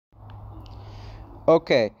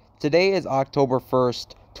Okay, today is October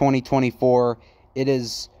 1st, 2024. It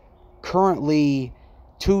is currently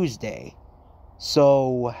Tuesday.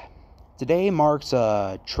 So, today marks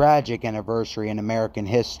a tragic anniversary in American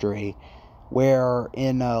history where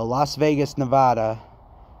in Las Vegas, Nevada,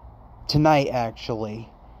 tonight actually,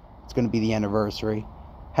 it's going to be the anniversary.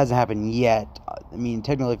 Hasn't happened yet. I mean,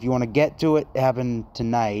 technically, if you want to get to it, it happened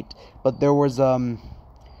tonight. But there was a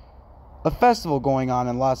festival going on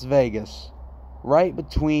in Las Vegas, right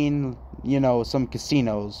between, some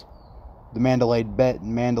casinos. The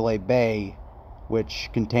Mandalay Bay, which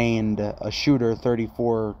contained a shooter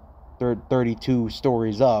 32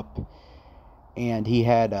 stories up, and he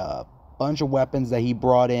had a bunch of weapons that he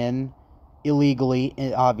brought in illegally,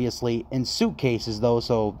 obviously, in suitcases, though,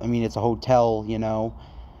 so, I mean, it's a hotel,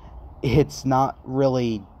 It's not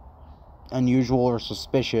really unusual or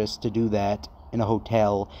suspicious to do that in a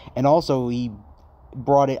hotel. And also, he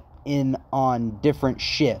brought it in on different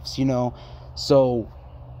shifts, So,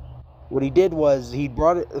 what he did was he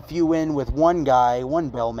brought a few in with one guy, one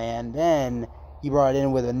bellman, then he brought it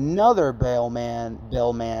in with another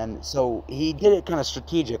bellman. So, he did it kind of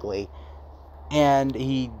strategically. And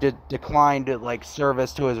he declined,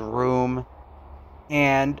 service to his room.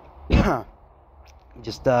 And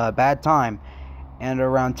just a bad time. And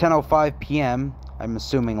around 10:05 p.m., I'm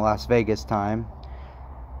assuming Las Vegas time,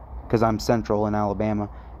 because I'm central in Alabama,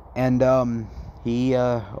 and he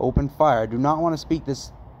opened fire. I do not want to speak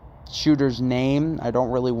this shooter's name. I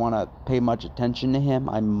don't really want to pay much attention to him.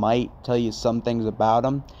 I might tell you some things about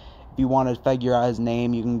him. If you want to figure out his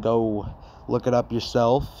name, you can go look it up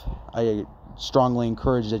yourself. I strongly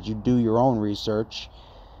encourage that you do your own research,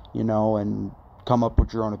 and come up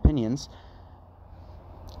with your own opinions.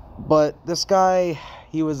 But this guy,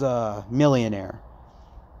 he was a millionaire.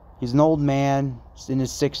 He's an old man, he's in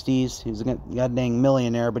his 60s. He was a goddamn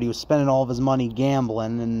millionaire, but he was spending all of his money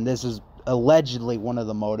gambling, and this is allegedly one of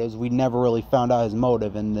the motives. We never really found out his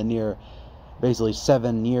motive in the basically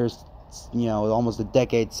 7 years, almost a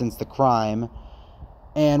decade since the crime.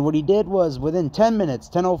 And what he did was, within 10 minutes,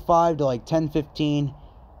 10:05 to 10:15,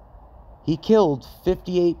 he killed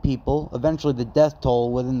 58 people. Eventually, the death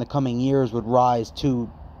toll within the coming years would rise to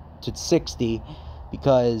 60,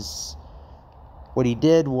 because what he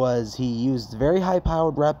did was he used very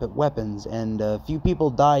high-powered weapons, and a few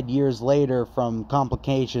people died years later from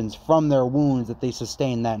complications from their wounds that they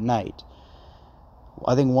sustained that night.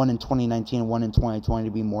 I think one in 2019 and one in 2020,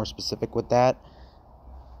 to be more specific with that.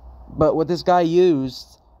 But what this guy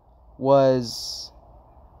used was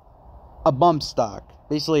a bump stock,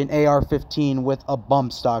 basically an AR-15 with a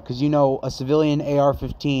bump stock, because a civilian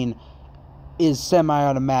AR-15 is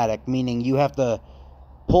semi-automatic, meaning you have to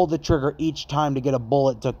pull the trigger each time to get a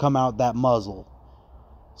bullet to come out that muzzle.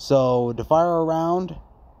 So to fire a round,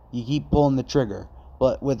 you keep pulling the trigger.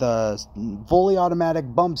 But with a fully automatic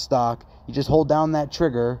bump stock, you just hold down that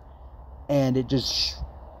trigger, and it just,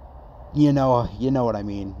 you know what I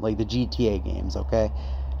mean, like the GTA games, okay?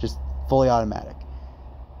 Just fully automatic.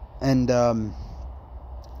 And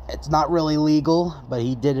it's not really legal, but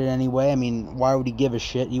he did it anyway. I mean, why would he give a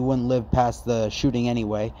shit? He wouldn't live past the shooting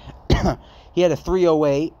anyway. He had a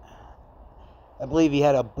 .308. I believe he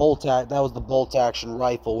had that was the bolt action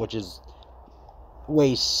rifle, which is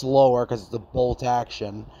way slower because it's a bolt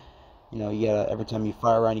action. Every time you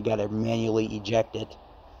fire around, you gotta manually eject it.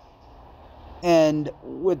 And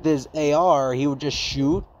with his AR, he would just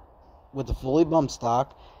shoot with the fully bump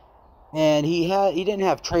stock. And he didn't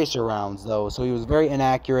have tracer rounds, though, so he was very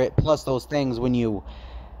inaccurate. Plus, those things, when you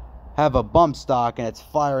have a bump stock and it's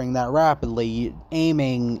firing that rapidly,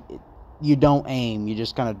 you don't aim. You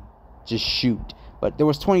just kind of shoot. But there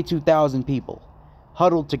was 22,000 people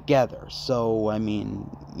huddled together. So, I mean,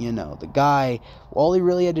 the guy, all he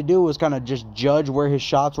really had to do was kind of just judge where his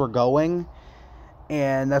shots were going.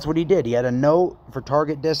 And that's what he did. He had a note for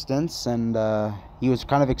target distance, and he was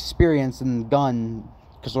kind of experienced in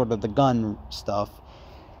sort of the gun stuff,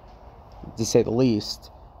 to say the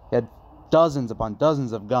least. He had dozens upon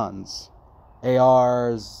dozens of guns,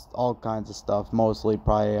 ARs, all kinds of stuff, mostly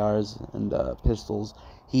probably ARs and pistols.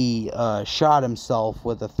 He shot himself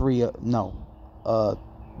with I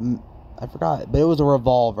forgot, but it was a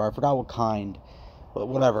revolver. I forgot what kind, but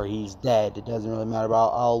whatever, he's dead. It doesn't really matter. But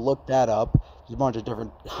I'll look that up. There's a bunch of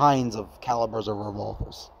different kinds of calibers of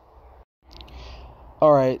revolvers.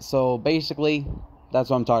 Alright, so basically, that's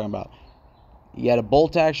what I'm talking about. He had a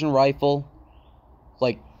bolt-action rifle.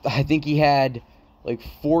 I think he had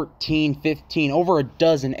 14, 15, over a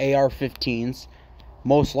dozen AR-15s.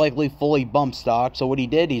 Most likely fully bump stock. So what he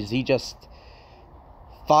did is he just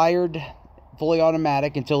fired fully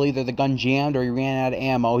automatic until either the gun jammed or he ran out of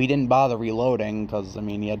ammo. He didn't bother reloading because, I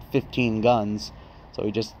mean, he had 15 guns. So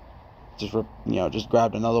he just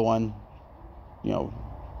grabbed another one.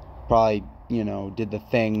 Probably, did the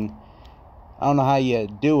thing. I don't know how you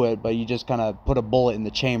do it, but you just kind of put a bullet in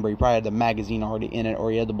the chamber. He probably had the magazine already in it,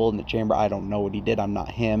 or he had the bullet in the chamber. I don't know what he did. I'm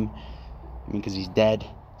not him. I mean, because he's dead,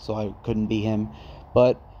 so I couldn't be him.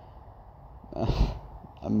 But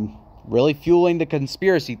I'm really fueling the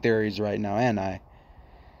conspiracy theories right now, ain't I?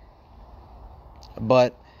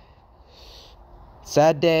 But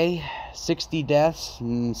sad day, 60 deaths,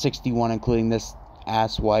 and 61 including this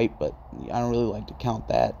asswipe, but I don't really like to count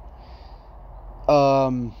that.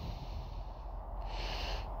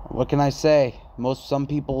 What can I say? Some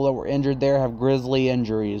people that were injured there have grisly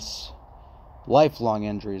injuries. Lifelong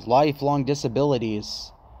injuries. Lifelong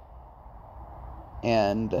disabilities.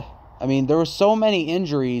 And, I mean, there were so many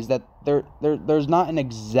injuries that there's not an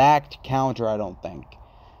exact counter, I don't think.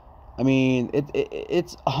 I mean,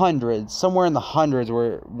 it's hundreds. Somewhere in the hundreds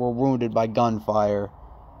were wounded by gunfire.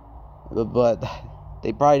 But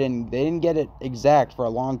they didn't get it exact for a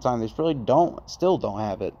long time. They still don't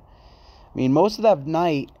have it. I mean, most of that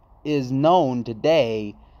night is known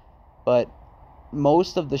today, but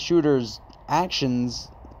most of the shooter's actions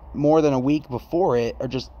more than a week before it are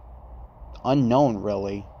just unknown,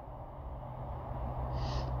 really.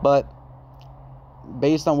 But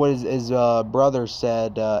based on what his brother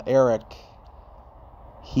said, Eric,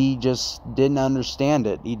 he just didn't understand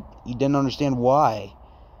it. He didn't understand why.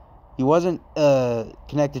 He wasn't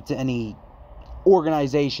connected to any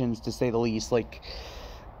organizations, to say the least. Like,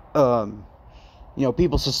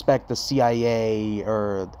 people suspect the CIA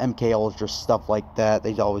or MK Ultra, stuff like that.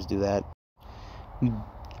 They always do that.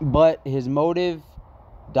 But his motive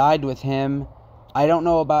died with him. I don't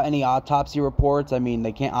know about any autopsy reports. I mean,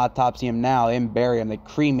 they can't autopsy him now. They didn't bury him. They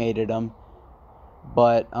cremated him.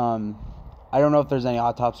 But I don't know if there's any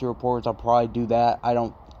autopsy reports. I'll probably do that. I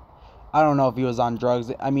don't know if he was on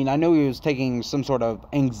drugs. I mean, I knew he was taking some sort of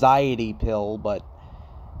anxiety pill, but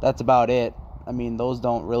that's about it. I mean, those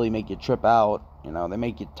don't really make you trip out. They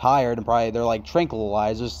make you tired, and probably they're like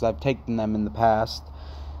tranquilizers. I've taken them in the past.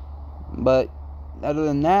 But other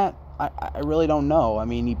than that, I really don't know. I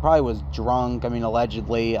mean, he probably was drunk. I mean,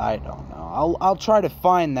 allegedly. I don't know. I'll try to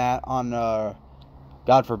find that on,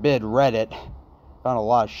 God forbid, Reddit. Found a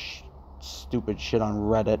lot of stupid shit on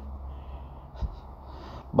Reddit.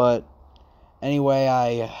 But anyway,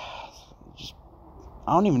 I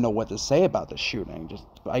don't even know what to say about the shooting. Just,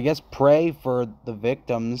 I guess, pray for the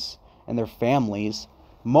victims and their families.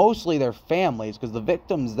 Mostly their families, because the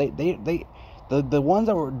victims, the ones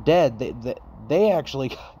that were dead, they actually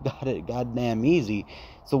got it goddamn easy.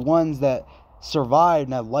 It's the ones that survived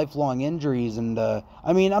and have lifelong injuries. And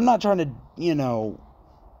I mean, I'm not trying to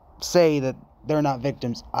say that they're not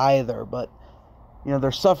victims either, but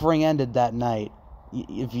their suffering ended that night,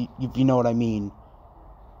 if you know what I mean.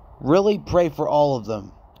 Really pray for all of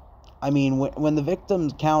them. I mean, when the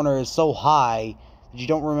victim counter is so high that you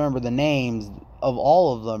don't remember the names of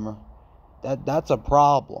all of them, that's a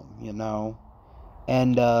problem,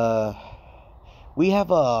 And we have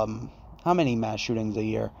how many mass shootings a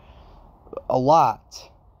year? A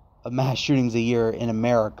lot of mass shootings a year in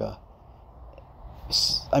America.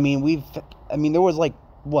 I mean, there was like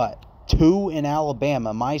 2 in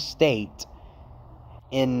Alabama, my state,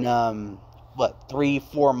 in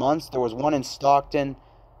 3-4 months. There was one in Stockton,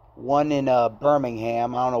 one in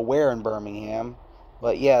Birmingham. I don't know where in Birmingham,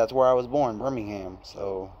 but yeah, that's where I was born, Birmingham.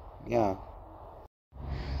 So yeah.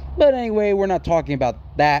 But anyway, we're not talking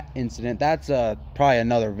about that incident. That's probably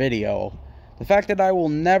another video. The fact that I will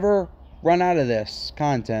never run out of this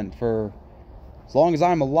content for as long as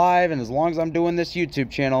I'm alive and as long as I'm doing this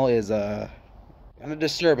YouTube channel is kind of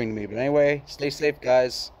disturbing me. But anyway, stay safe,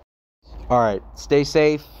 guys. Alright, stay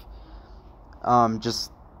safe.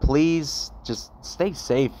 Please stay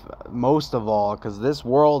safe, most of all, because this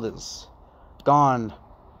world is gone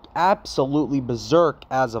absolutely berserk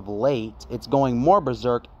as of late. It's going more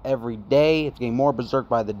berserk every day. It's getting more berserk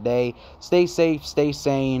by the day. Stay safe, stay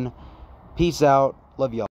sane. Peace out. Love y'all.